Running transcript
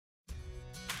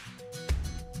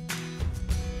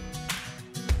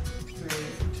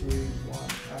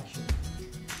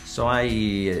So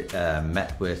I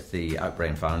met with the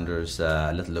Outbrain founders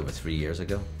a little over 3 years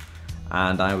ago,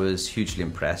 and I was hugely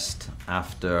impressed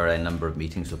after a number of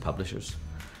meetings with publishers.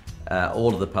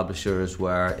 All of the publishers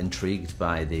were intrigued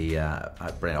by the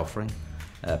Outbrain offering,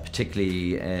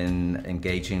 particularly in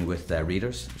engaging with their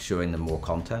readers, showing them more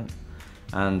content.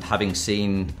 And having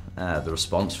seen the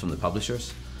response from the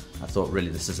publishers, I thought really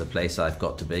this is a place I've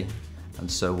got to be. And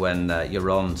so when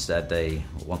Yaron said they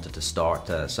wanted to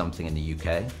start something in the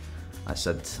UK, I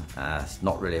said, it's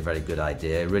not really a very good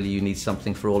idea. Really, you need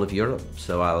something for all of Europe.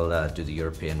 So I'll do the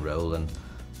European role, and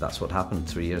that's what happened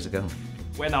 3 years ago.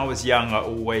 When I was young, I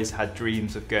always had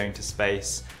dreams of going to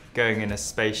space, going in a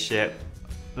spaceship,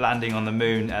 landing on the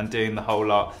moon and doing the whole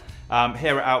lot.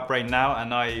 Here at Outbrain now,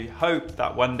 and I hope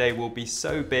that one day we'll be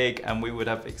so big and we would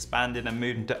have expanded and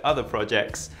moved into other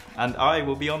projects, and I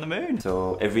will be on the moon.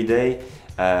 So every day,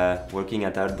 working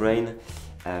at Outbrain,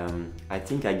 I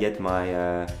think I get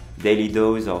my daily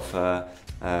dose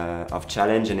of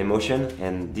challenge and emotion,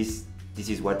 and this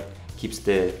is what keeps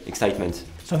the excitement.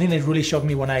 Something that really shocked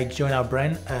me when I joined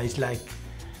Outbrain is like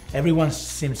everyone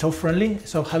seems so friendly,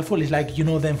 so helpful. It's like you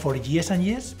know them for years and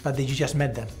years, but you just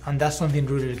met them, and that's something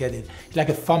really get it. It's like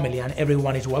a family, and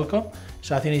everyone is welcome.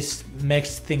 So I think it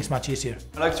makes things much easier.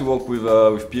 I like to work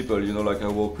with people. You know, like I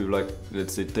work with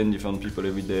let's say 10 different people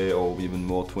every day, or even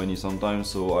more, 20 sometimes.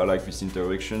 So I like this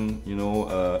interaction. You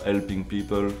know, helping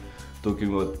people,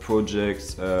 talking about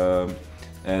projects,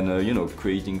 and you know,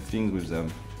 creating things with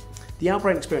them. The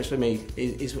Outbrain experience for me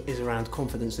is around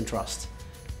confidence and trust.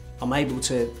 I'm able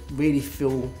to really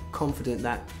feel confident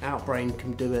that Outbrain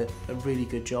can do a really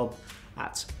good job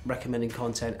at recommending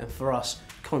content, and for us,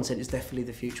 content is definitely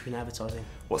the future in advertising.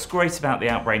 What's great about the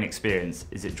Outbrain experience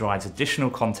is it drives additional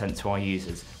content to our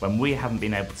users. When we haven't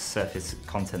been able to surface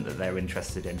content that they're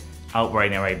interested in,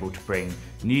 Outbrain are able to bring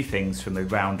new things from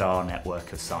around our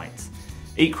network of sites.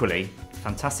 Equally, the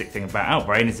fantastic thing about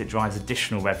Outbrain is it drives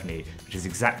additional revenue, which is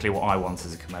exactly what I want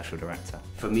as a commercial director.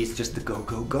 For me, it's just the go,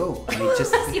 go, go. I mean,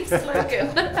 just That's your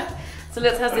slogan. So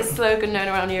Lutz has this slogan known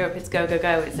around Europe, it's go, go,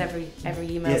 go. It's every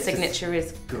email signature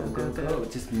is go, go, go.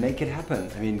 Just make it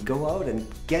happen. I mean, go out and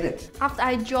get it. After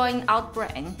I joined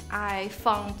Outbrain, I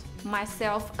found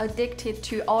myself addicted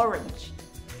to orange.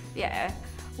 Yeah.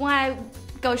 When I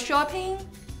go shopping,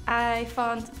 I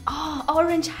found,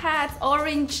 orange hats,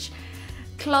 orange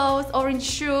clothes, orange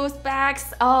shoes,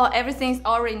 bags, everything's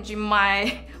orange in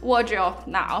my wardrobe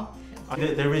now.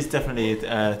 There is definitely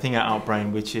a thing at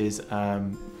Outbrain which is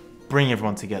bring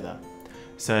everyone together.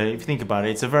 So if you think about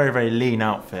it, it's a very, very lean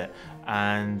outfit,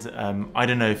 and I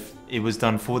don't know if it was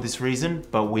done for this reason,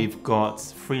 but we've got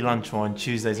free lunch on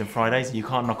Tuesdays and Fridays. You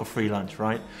can't knock a free lunch,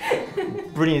 right?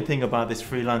 Brilliant thing about this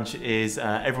free lunch is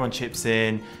everyone chips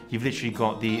in. You've literally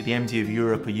got the MD of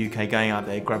Europe or UK going out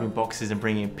there grabbing boxes and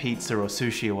bringing pizza or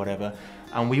sushi or whatever,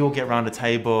 and we all get around a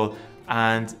table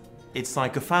and it's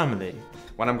like a family.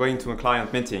 When I'm going to a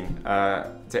client meeting,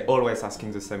 they're always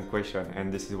asking the same question,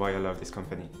 and this is why I love this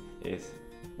company, is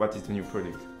what is the new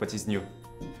product? What is new?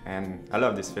 And I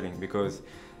love this feeling because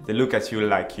they look at you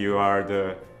like you are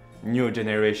the new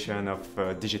generation of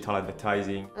digital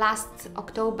advertising. Last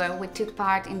October, we took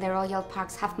part in the Royal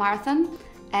Parks Half Marathon,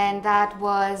 and that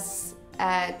was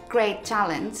a great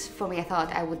challenge for me. I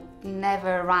thought I would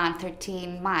never run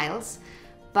 13 miles,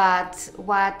 but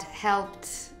what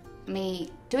helped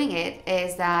me doing it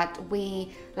is that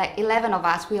we, like 11 of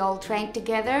us, we all trained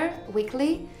together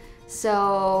weekly,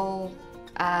 so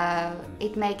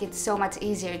it makes it so much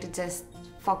easier to just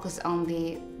focus on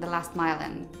the last mile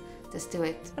and just do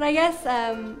it. But I guess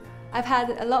I've had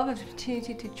a lot of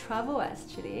opportunity to travel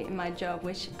actually in my job,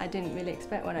 which I didn't really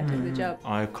expect when I took the job.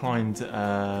 I climbed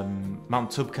Mount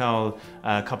Toubkal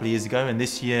a couple of years ago, and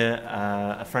this year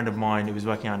a friend of mine who was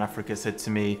working out in Africa said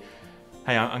to me,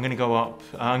 hey, I'm going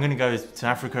to go to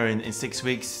Africa in 6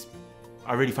 weeks.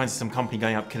 I really fancy some company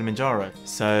going up Kilimanjaro.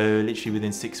 So literally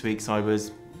within 6 weeks I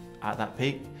was at that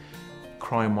peak,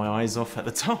 crying my eyes off at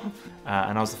the top,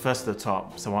 and I was the first at the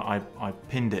top. So I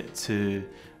pinned it to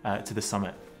the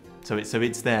summit. So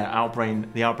it's there.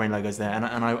 Outbrain, the Outbrain logo's there, and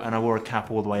I wore a cap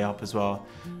all the way up as well.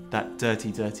 That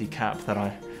dirty cap that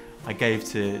I gave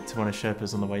to one of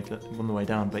Sherpas on the way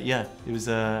down. But yeah, it was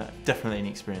definitely an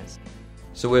experience.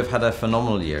 So we've had a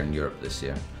phenomenal year in Europe this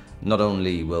year. Not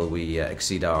only will we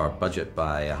exceed our budget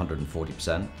by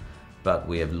 140%, but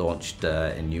we have launched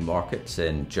in new markets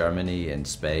in Germany, in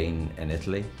Spain, in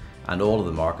Italy, and all of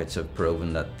the markets have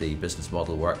proven that the business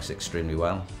model works extremely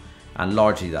well. And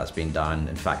largely that's been down,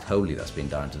 in fact wholly that's been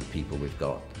down to the people we've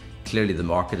got. Clearly the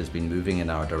market has been moving in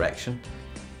our direction.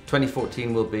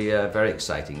 2014 will be a very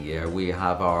exciting year. We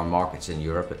have our markets in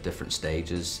Europe at different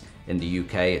stages. In the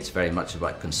UK, it's very much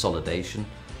about consolidation.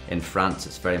 In France,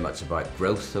 it's very much about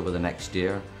growth over the next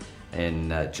year.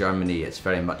 In Germany, it's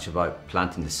very much about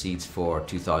planting the seeds for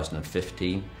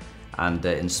 2015. And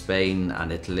in Spain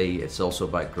and Italy, it's also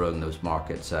about growing those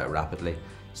markets rapidly.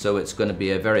 So it's going to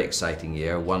be a very exciting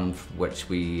year, one which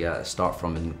we start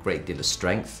from a great deal of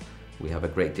strength. We have a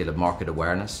great deal of market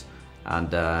awareness,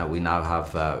 and we now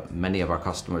have many of our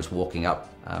customers walking up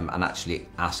and actually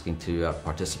asking to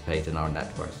participate in our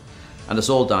network. And it's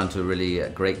all down to really a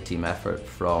great team effort,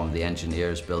 from the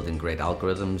engineers building great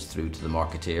algorithms through to the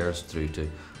marketeers, through to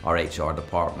our HR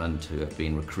department who have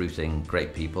been recruiting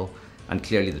great people, and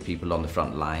clearly the people on the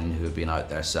front line who have been out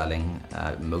there selling,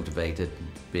 motivated,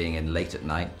 being in late at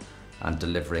night and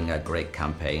delivering great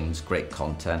campaigns, great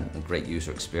content and great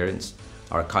user experience.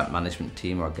 Our account management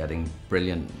team are getting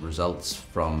brilliant results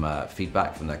from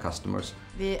feedback from their customers.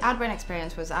 The Outbrain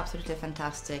experience was absolutely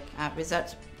fantastic.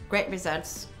 Great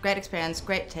results, great experience,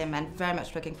 great team, and very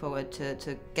much looking forward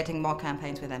to getting more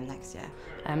campaigns with them next year.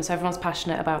 So everyone's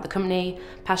passionate about the company,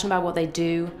 passionate about what they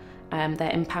do,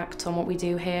 their impact on what we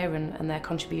do here and their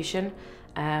contribution.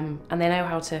 And they know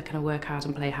how to kind of work hard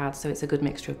and play hard, so it's a good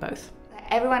mixture of both.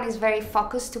 Everyone is very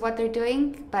focused to what they're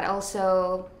doing, but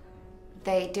also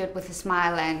they do it with a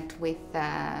smile and with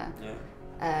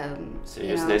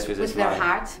seriousness, with their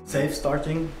heart. Safe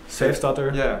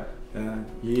starter. Yeah.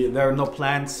 There are no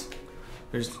plans.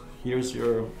 Here's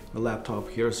your laptop,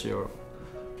 here's your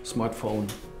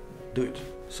smartphone, do it.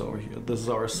 So this is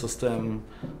our system,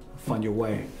 find your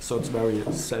way. So it's very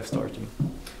self-starting.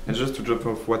 And just to drop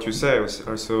off what you say,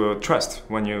 also trust.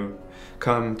 When you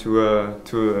come to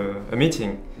a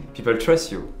meeting, people trust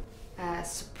you.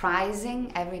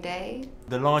 Surprising every day.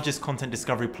 The largest content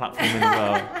discovery platform in the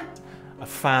world. A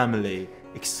family,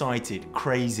 excited,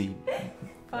 crazy,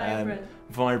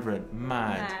 vibrant,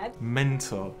 mad,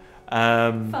 mental,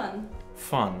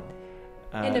 fun,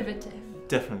 innovative.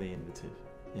 Definitely innovative.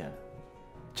 Yeah,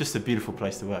 just a beautiful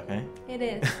place to work, eh? It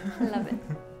is. I love it.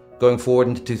 Going forward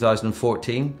into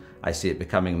 2014, I see it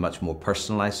becoming a much more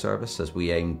personalised service as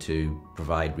we aim to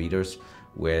provide readers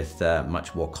with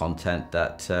much more content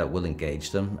that will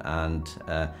engage them and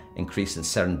increase in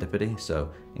serendipity, so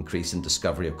increase in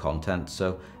discovery of content,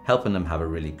 so helping them have a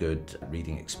really good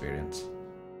reading experience.